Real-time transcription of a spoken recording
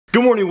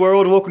Good morning,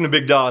 world. Welcome to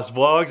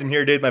BigDawsVlogs. I'm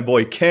here today with my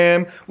boy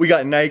Cam. We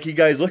got Nike,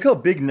 guys. Look how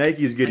big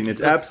Nike is getting.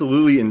 It's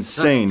absolutely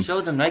insane.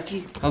 Show them,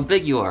 Nike, how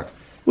big you are.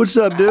 What's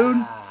up, dude?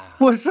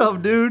 What's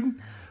up, dude?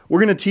 We're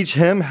gonna teach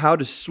him how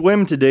to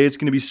swim today. It's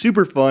gonna be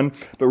super fun.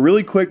 But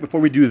really quick,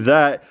 before we do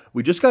that,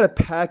 we just got a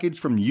package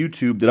from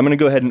YouTube that I'm gonna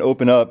go ahead and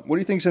open up. What do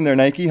you think's in there,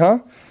 Nike,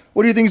 huh?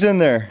 What do you think's in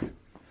there?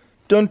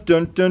 Dun,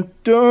 dun, dun,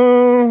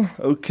 dun.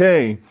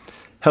 Okay.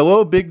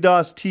 Hello, Big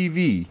Daws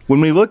TV. When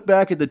we look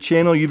back at the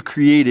channel you've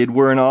created,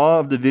 we're in awe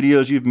of the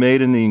videos you've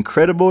made and the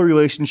incredible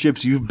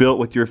relationships you've built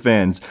with your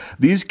fans.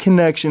 These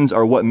connections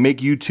are what make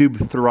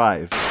YouTube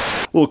thrive.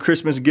 Little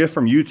Christmas gift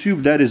from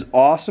YouTube. That is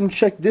awesome.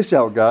 Check this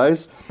out,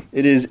 guys.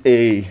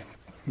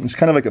 It's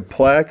kind of like a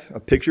plaque, a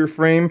picture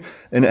frame,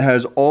 and it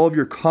has all of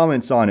your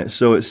comments on it.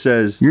 So it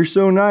says, "You're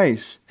so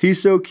nice.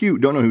 He's so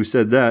cute." Don't know who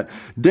said that.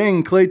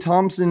 "Dang, Klay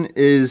Thompson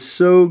is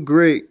so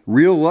great.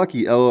 Real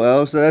lucky,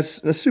 LOL." So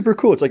that's super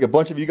cool. It's like a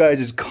bunch of you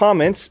guys'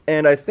 comments,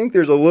 and I think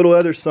there's a little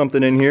other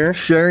something in here.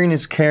 Sharing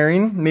is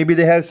caring. Maybe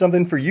they have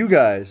something for you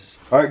guys.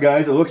 All right,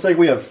 guys, it looks like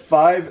we have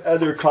 5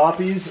 other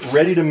copies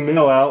ready to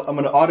mail out. I'm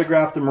gonna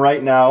autograph them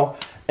right now,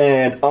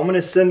 and I'm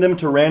gonna send them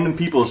to random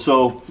people.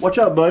 So watch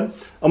out, bud.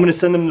 I'm gonna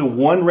send them to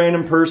one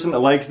random person that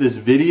likes this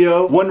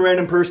video, one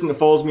random person that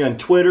follows me on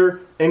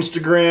Twitter,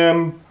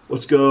 Instagram,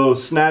 let's go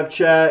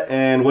Snapchat,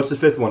 and what's the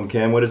 5th one,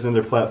 Cam? What is in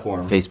their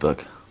platform?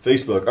 Facebook.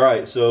 Facebook. All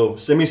right, so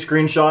send me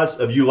screenshots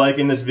of you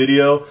liking this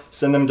video.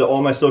 Send them to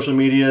all my social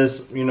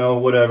medias, you know,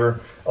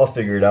 whatever. I'll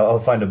figure it out. I'll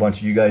find a bunch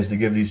of you guys to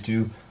give these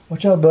to.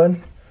 Watch out, bud.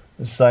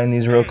 Let's sign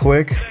these real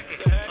quick.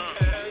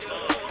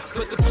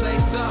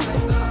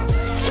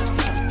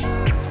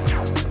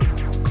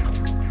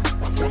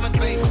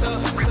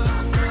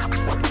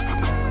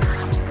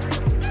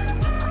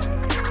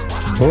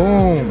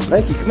 Boom.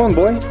 Nike, come on,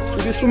 boy.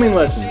 Let's do swimming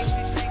lessons.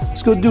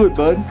 Let's go do it,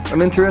 bud.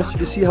 I'm interested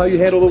to see how you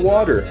handle the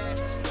water.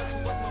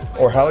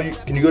 Or how you,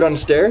 can you go down the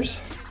stairs?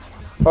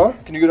 Huh?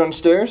 Can you go down the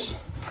stairs?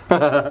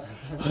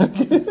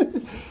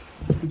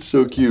 It's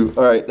so cute.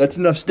 All right, that's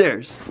enough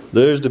stairs.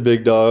 There's the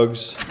big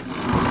dogs.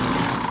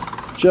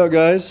 Watch out,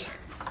 guys.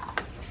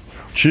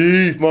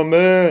 Chief, my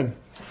man.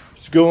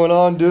 What's going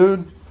on,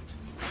 dude?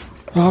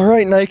 All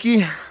right,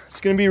 Nike. It's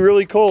gonna be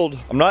really cold.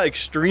 I'm not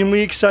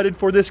extremely excited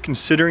for this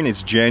considering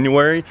it's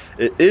January.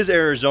 It is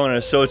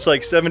Arizona, so it's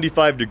like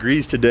 75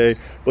 degrees today,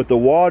 but the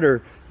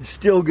water is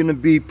still gonna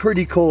be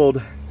pretty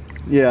cold.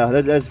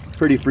 Yeah, that's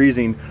pretty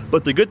freezing.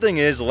 But the good thing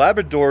is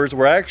Labradors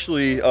were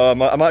actually, I'm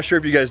not sure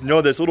if you guys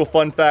know this, little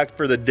fun fact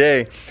for the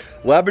day.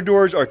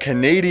 Labradors are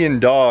Canadian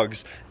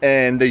dogs,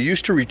 and they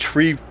used to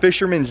retrieve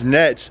fishermen's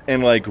nets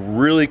in like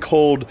really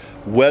cold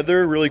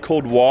weather, really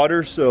cold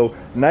water. So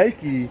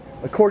Nike,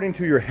 according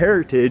to your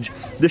heritage,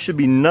 this should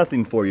be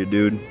nothing for you,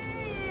 dude.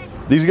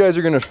 These guys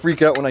are gonna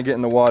freak out when I get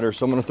in the water,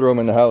 so I'm gonna throw them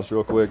in the house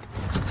real quick.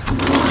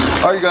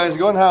 All right, guys,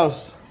 go in the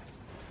house.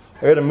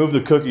 I gotta move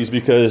the cookies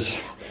because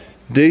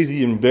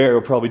Daisy and Bear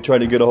will probably try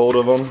to get a hold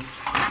of them.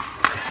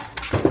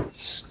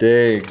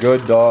 Stay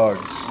good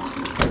dogs.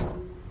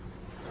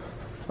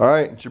 All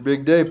right, it's your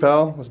big day,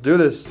 pal. Let's do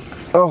this.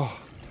 Oh,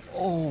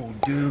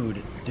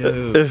 Dude.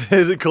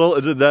 is it cold?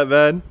 Is it that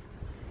bad?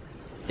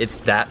 It's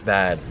that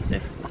bad.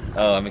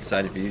 Oh, I'm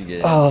excited for you to get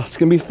it. Oh, it's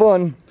gonna be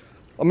fun.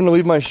 I'm gonna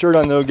leave my shirt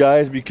on though,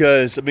 guys,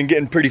 because I've been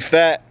getting pretty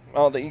fat. I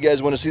don't think you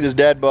guys want to see this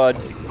dad bod.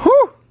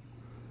 Whew!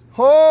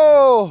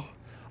 Oh!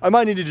 I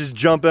might need to just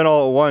jump in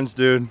all at once,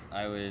 dude.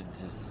 I would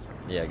just,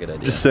 yeah, good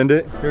idea. Just send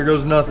it. Here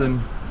goes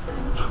nothing.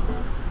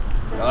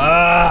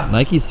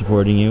 Nike's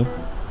supporting you.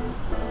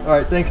 All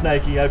right, thanks,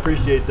 Nike. I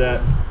appreciate that.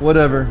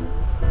 Whatever.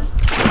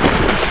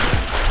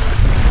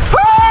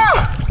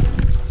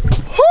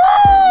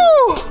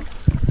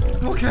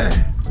 Okay.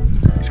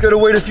 Just gotta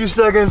wait a few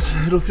seconds.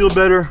 It'll feel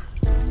better.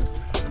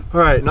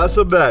 All right, not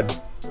so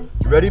bad.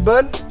 You ready,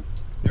 bud?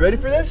 You ready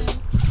for this?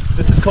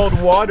 This is called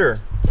water.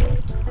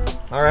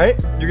 All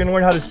right, you're gonna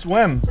learn how to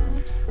swim.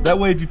 That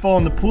way, if you fall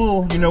in the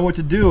pool, you know what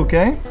to do,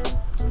 okay?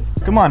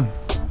 Come on,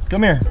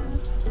 come here.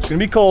 It's gonna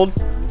be cold.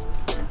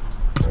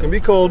 It's gonna be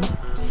cold.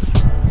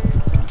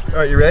 All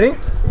right, you ready?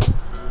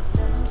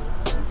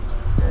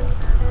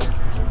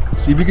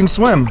 See if you can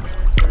swim.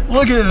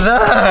 Look at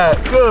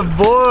that, good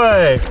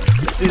boy.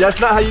 See,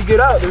 that's not how you get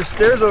out. There's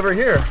stairs over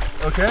here,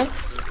 okay?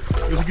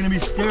 There's gonna be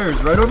stairs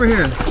right over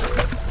here.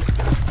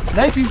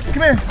 Nike,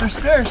 come here, there's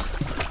stairs.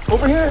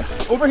 Over here,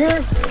 over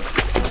here.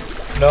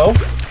 No,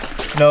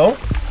 no,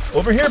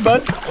 over here,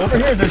 bud. Over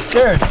here, there's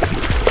stairs.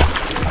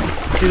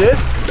 See this?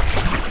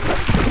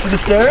 See the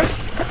stairs?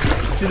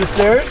 See the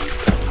stairs?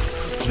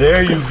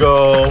 There you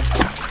go.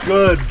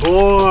 Good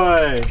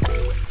boy.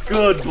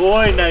 Good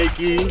boy,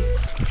 Nike.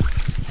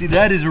 See,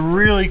 that is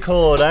really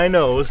cold, I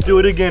know. Let's do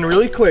it again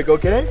really quick,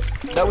 okay?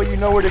 That way you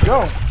know where to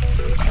go.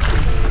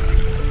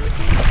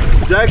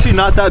 It's actually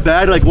not that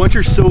bad. Like, once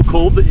you're so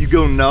cold that you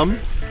go numb,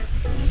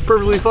 it's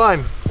perfectly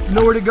fine. You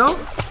know where to go?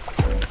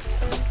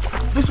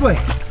 This way.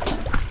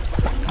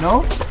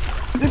 No?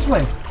 This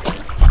way.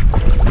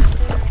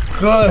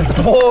 Good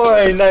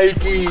boy,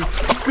 Nike.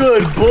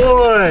 Good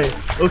boy.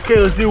 Okay,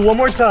 let's do one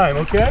more time,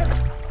 okay?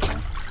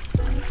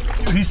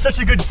 Dude, he's such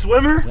a good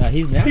swimmer. Yeah,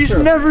 he's natural. He's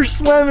never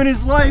swam in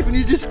his life and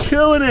he's just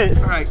killing it.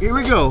 All right, here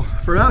we go.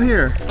 For out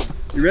here.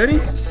 You ready?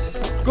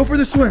 Go for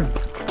the swim.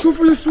 Go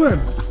for the swim.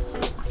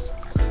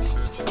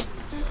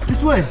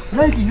 This way,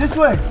 Nike, this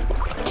way.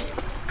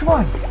 Come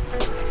on.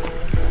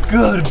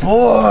 Good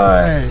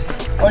boy.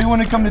 Oh, you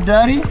want to come to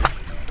daddy?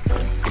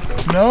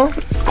 No?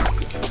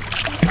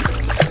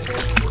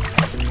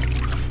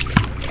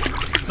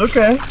 It's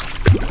okay.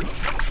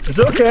 It's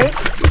okay.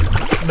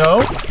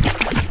 No.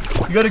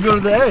 You gotta go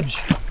to the edge.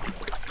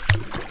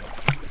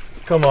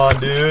 Come on,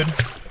 dude.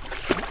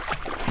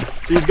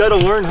 So he's gotta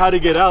learn how to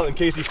get out in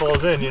case he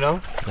falls in, you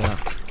know? Yeah.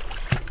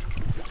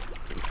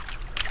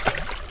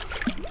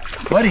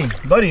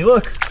 Buddy,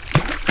 look.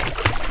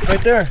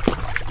 Right there.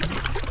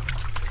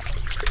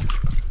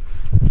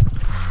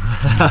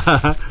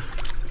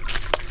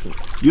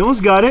 You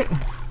almost got it.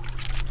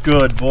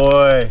 Good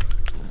boy.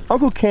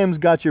 Uncle Cam's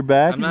got your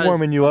back. He's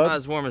warming you up. I'm not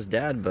as warm as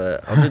Dad,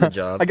 but I'll do the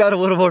job. I got a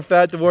little more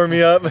fat to warm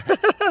me up.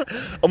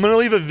 I'm gonna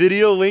leave a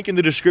video link in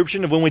the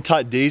description of when we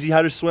taught Daisy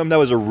how to swim. That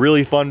was a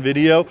really fun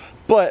video.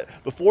 But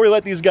before we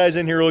let these guys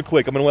in here real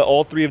quick, I'm gonna let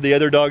all 3 of the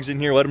other dogs in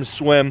here, let them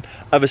swim.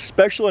 I have a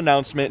special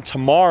announcement.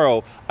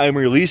 Tomorrow, I'm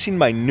releasing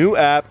my new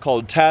app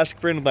called Task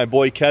Friend with my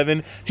boy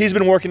Kevin. He's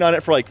been working on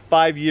it for like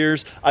 5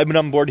 years. I've been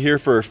on board here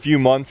for a few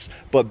months.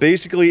 But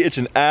basically, it's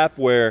an app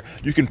where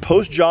you can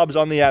post jobs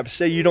on the app.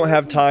 Say you don't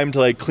have time to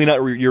like clean out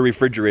your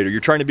refrigerator.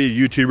 You're trying to be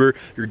a YouTuber,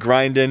 you're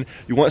grinding.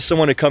 You want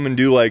someone to come and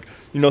do like,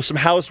 you know, some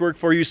housework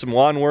for you, some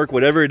lawn work,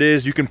 whatever it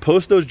is. You can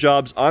post those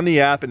jobs on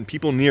the app and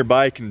people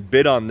nearby can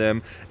bid on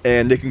them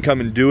and they can come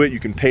and do it. You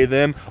can pay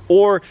them.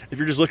 Or if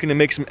you're just looking to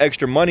make some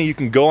extra money, you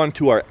can go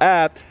onto our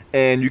app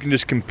and you can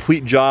just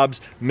complete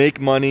jobs, make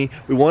money.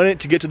 We want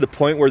it to get to the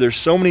point where there's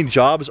so many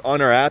jobs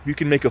on our app, you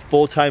can make a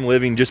full-time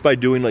living just by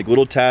doing like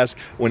little tasks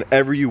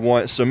whenever you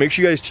want. So make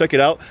sure you guys check it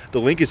out. The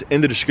link is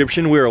in the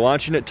description. We are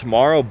launching it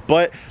tomorrow,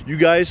 but you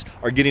guys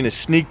are getting a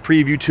sneak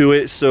preview to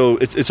it. So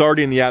it's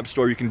already in the App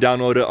Store. You can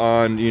download it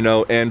on, you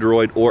know,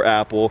 Android or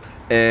Apple.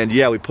 And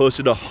yeah, we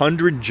posted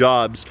 100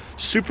 jobs,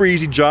 super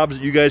easy jobs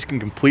that you guys can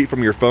complete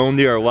from your phone.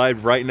 They are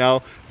live right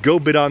now. Go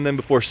bid on them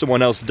before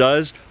someone else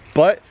does.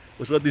 But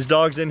let's let these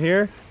dogs in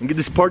here and get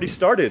this party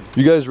started.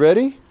 You guys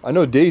ready? I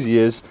know Daisy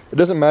is. It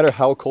doesn't matter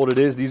how cold it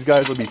is. These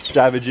guys will be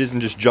savages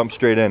and just jump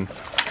straight in.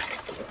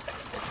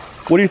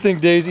 What do you think,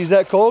 Daisy? Is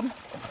that cold?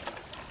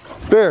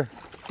 Bear,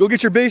 go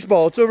get your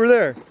baseball. It's over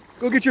there.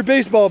 Go get your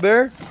baseball,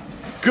 Bear.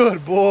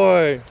 Good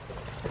boy.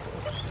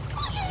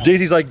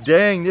 Daisy's like,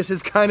 dang, this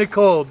is kind of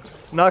cold.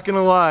 Not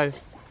gonna lie.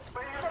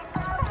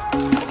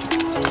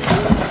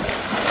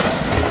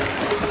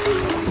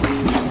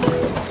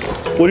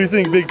 What do you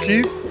think, Big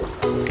Chief?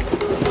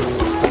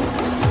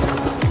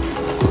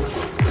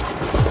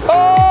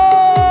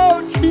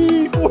 Oh,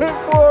 Chief went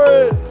for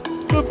it!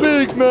 The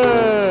big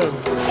man!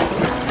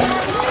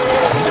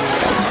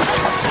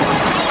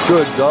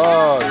 Good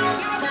dog.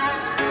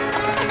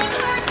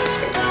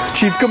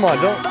 Chief, come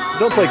on,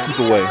 don't play keep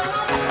away.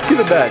 Give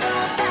it back.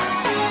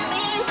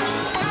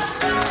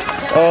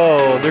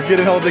 Oh, they're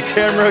getting all the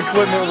camera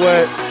equipment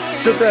wet.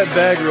 Shut that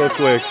bag real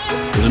quick.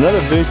 There's another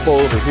baseball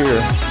over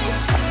here.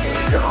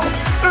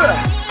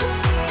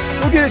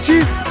 Go get it,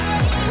 Chief.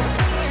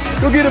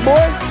 Go get it,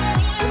 boy.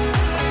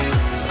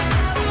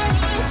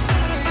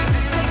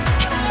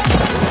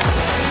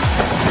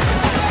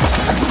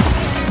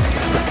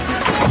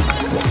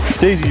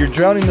 Daisy, you're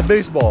drowning the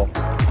baseball.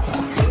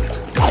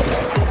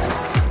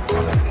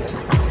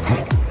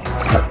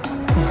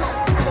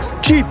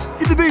 Chief,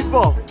 get the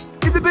baseball.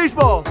 Get the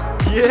baseball.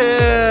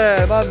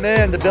 Yeah, my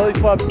man, the belly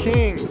flop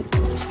king.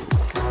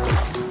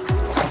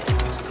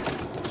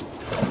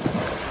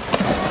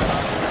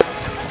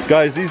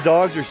 Guys, these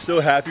dogs are so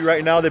happy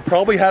right now. They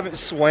probably haven't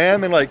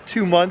swam in like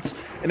 2 months,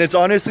 and it's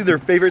honestly their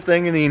favorite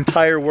thing in the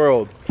entire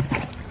world.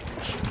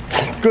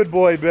 Good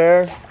boy,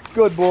 Bear.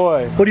 Good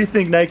boy. What do you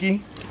think,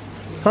 Nike?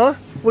 Huh?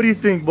 What do you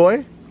think,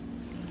 boy?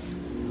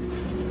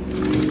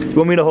 You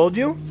want me to hold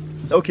you?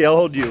 Okay, I'll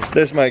hold you.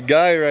 That's my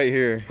guy right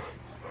here.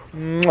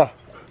 Mwah.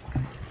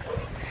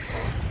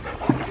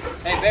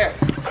 Hey, Bear.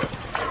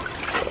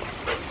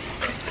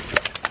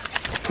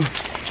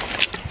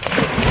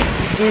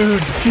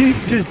 Dude,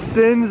 Chief just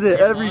sends it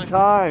every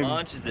time.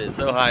 Launches it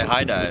so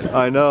high dive.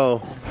 I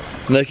know.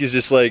 Nike's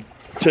just like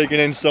taking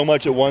in so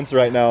much at once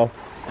right now.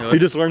 He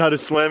just learned how to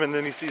swim and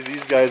then he sees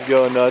these guys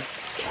going nuts.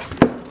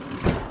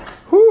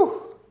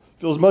 Whew.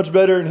 Feels much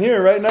better in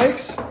here, right,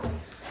 Nikes?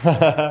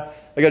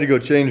 I gotta go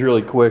change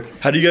really quick.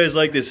 How do you guys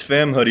like this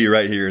fam hoodie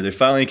right here? They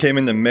finally came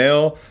in the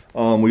mail.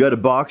 We got a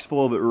box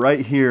full of it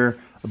right here.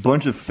 A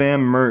bunch of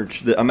fam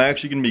merch that I'm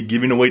actually gonna be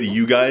giving away to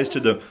you guys to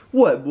the,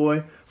 what,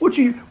 boy? What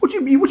you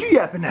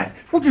yapping at?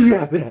 What you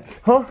yapping at,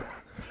 huh?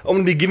 I'm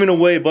gonna be giving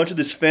away a bunch of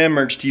this fam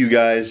merch to you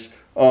guys.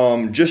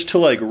 just to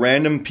like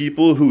random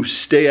people who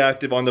stay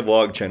active on the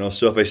vlog channel.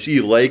 So if I see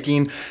you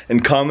liking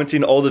and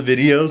commenting all the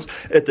videos,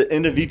 at the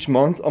end of each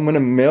month, I'm gonna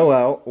mail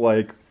out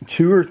like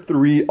 2 or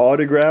 3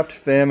 autographed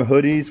fam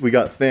hoodies. We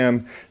got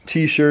fam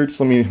t-shirts.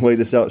 Let me lay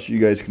this out so you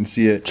guys can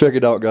see it. Check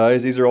it out,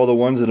 guys. These are all the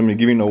ones that I'm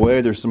giving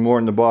away. There's some more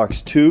in the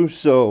box too,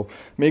 so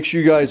make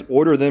sure you guys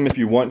order them if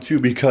you want to,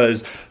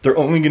 because they're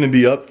only gonna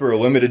be up for a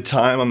limited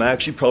time. I'm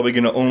actually probably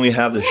gonna only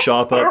have the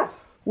shop up.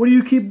 What do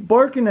you keep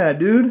barking at,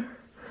 dude?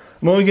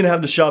 I'm only gonna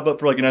have the shop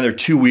up for like another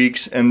 2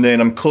 weeks, and then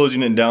I'm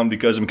closing it down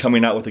because I'm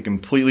coming out with a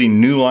completely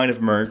new line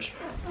of merch.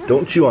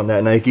 Don't chew on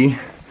that, Nike.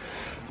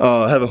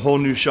 I have a whole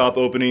new shop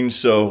opening,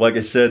 so like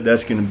I said,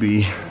 that's gonna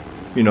be,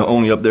 you know,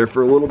 only up there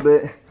for a little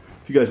bit.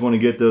 If you guys wanna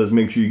get those,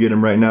 make sure you get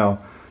them right now,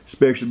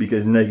 especially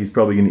because Nike's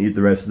probably gonna eat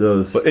the rest of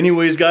those. But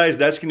anyways, guys,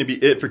 that's gonna be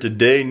it for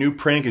today. New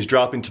prank is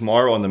dropping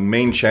tomorrow on the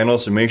main channel,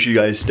 so make sure you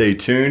guys stay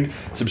tuned.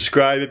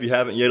 Subscribe if you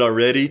haven't yet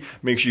already.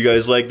 Make sure you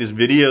guys like this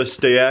video,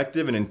 stay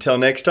active, and until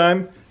next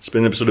time, it's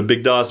been an episode of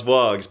Big Daws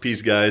Vlogs.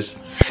 Peace, guys.